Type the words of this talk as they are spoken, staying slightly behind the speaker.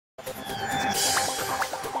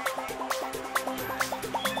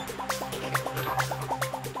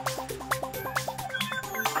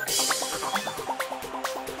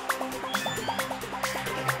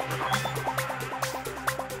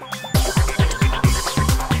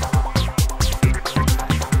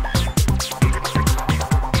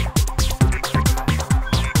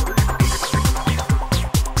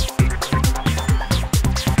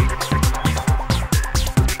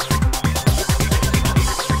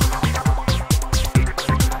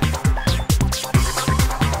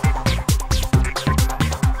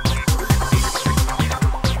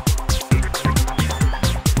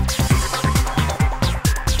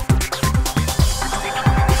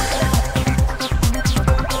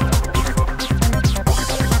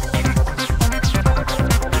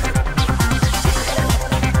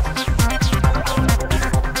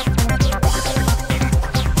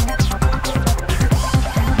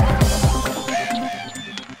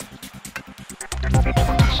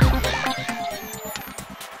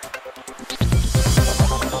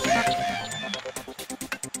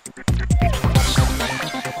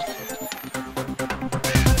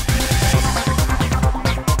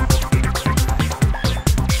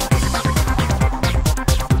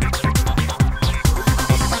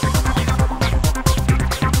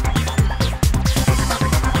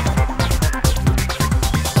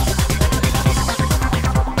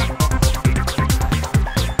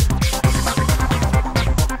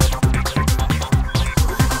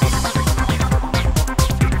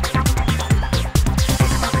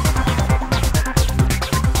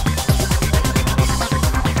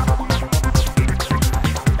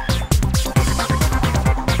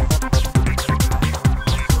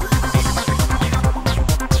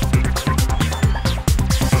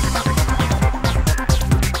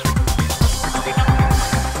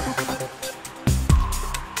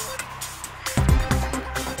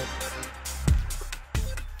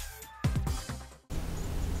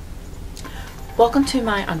Welcome to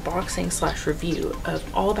my unboxing slash review of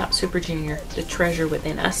All About Super Junior: The Treasure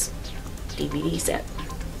Within Us DVD set.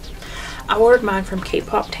 I ordered mine from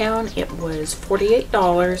K-Pop Town. It was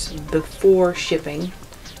 $48 before shipping.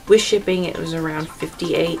 With shipping it was around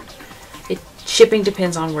 $58. Shipping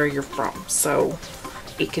depends on where you're from, so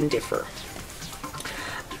it can differ.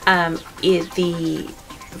 The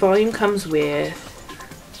volume comes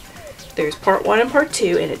with, there's part 1 and part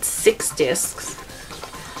 2, and it's 6 discs.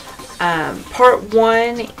 Part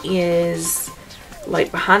 1 is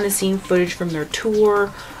like behind the scene footage from their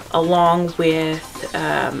tour, along with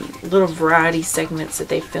little variety segments that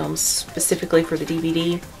they filmed specifically for the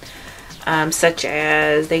DVD, such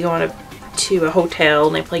as they go to a hotel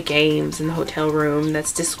and they play games in the hotel room.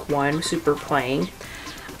 That's disc 1, Super playing.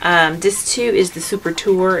 Disc 2 is the Super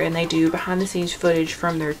tour, and they do behind the scenes footage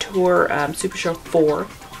from their tour, Super Show 4.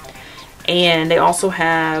 And they also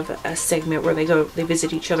have a segment where they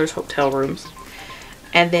visit each other's hotel rooms.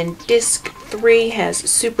 And then disc 3 has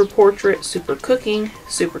Super Portrait, Super Cooking,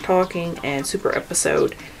 Super Talking, and Super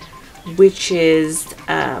Episode, which is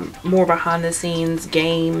more behind the scenes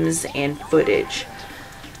games and footage.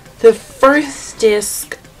 The first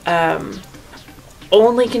disc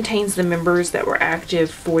only contains the members that were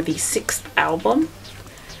active for the 6th album.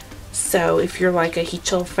 So if you're like a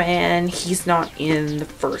Heechul fan, he's not in the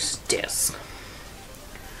first disc.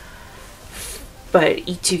 But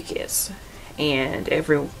Ituk is. And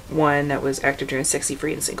everyone that was active during Sexy,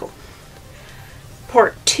 Free, and Single.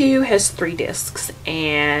 Part 2 has 3 discs.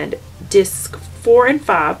 And disc 4 and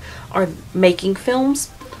 5 are making films.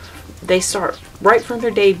 They start right from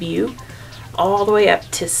their debut all the way up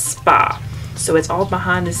to Spa. So it's all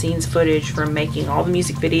behind the scenes footage from making all the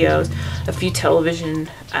music videos, a few television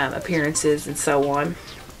appearances, and so on.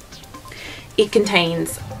 It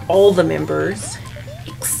contains all the members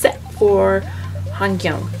except for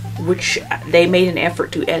Hangyung, which they made an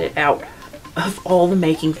effort to edit out of all the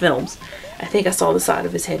making films. I think I saw the side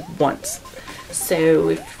of his head once. So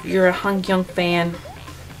if you're a Hangyung fan,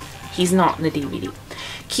 he's not in the DVD.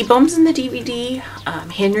 Ki-bum's in the DVD.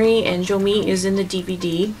 Henry and Jo-mi is in the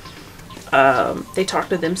DVD. They talked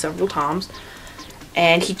to them several times,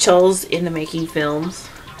 and Heechul's in the making films,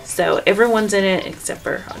 so everyone's in it except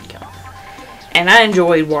for Hangyung. And I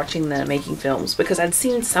enjoyed watching the making films because I'd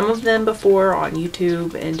seen some of them before on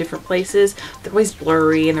YouTube and different places. They're always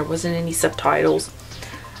blurry and there wasn't any subtitles.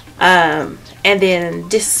 And then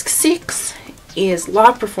disc 6 is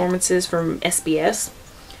live performances from SBS,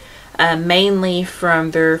 mainly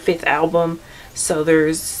from their 5th album. So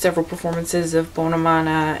there's several performances of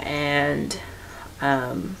Bonamana and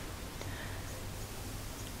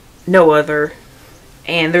No Other.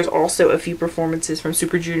 And there's also a few performances from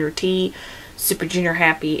Super Junior T, Super Junior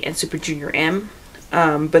Happy, and Super Junior M.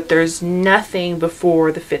 But there's nothing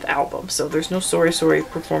before the 5th album. So there's no Sorry Sorry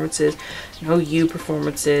performances, no You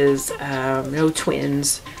performances, no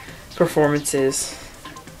Twins performances.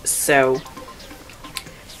 So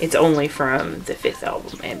it's only from the 5th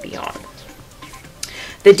album and beyond.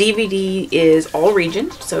 The DVD is all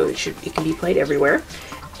region, so it can be played everywhere.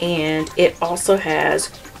 And it also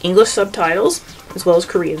has English subtitles as well as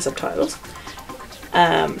Korean subtitles.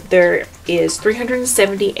 There is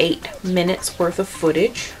 378 minutes worth of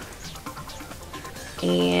footage,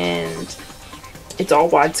 and it's all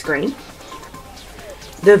widescreen.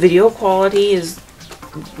 The video quality is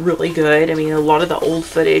really good. I mean, a lot of the old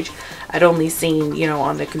footage I'd only seen, you know,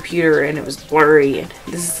 on the computer, and it was blurry. And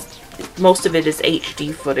most of it is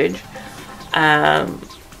HD footage.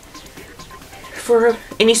 For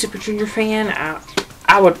any Super Junior fan,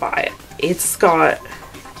 I would buy it. It's got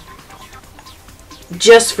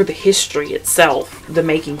just for the history itself, the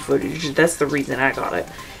making footage, that's the reason I got it.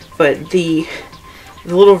 But the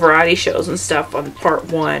little variety shows and stuff on part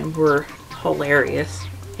 1 were hilarious,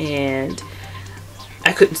 and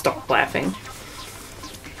I couldn't stop laughing.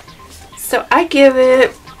 So I give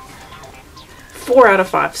it 4 out of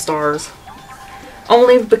 5 stars.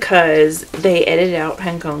 Only because they edited out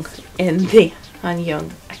Han Kong in the Han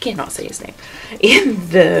Young, I cannot say his name, in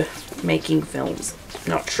the making films.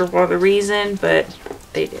 Not sure what the reason, but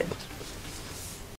they did.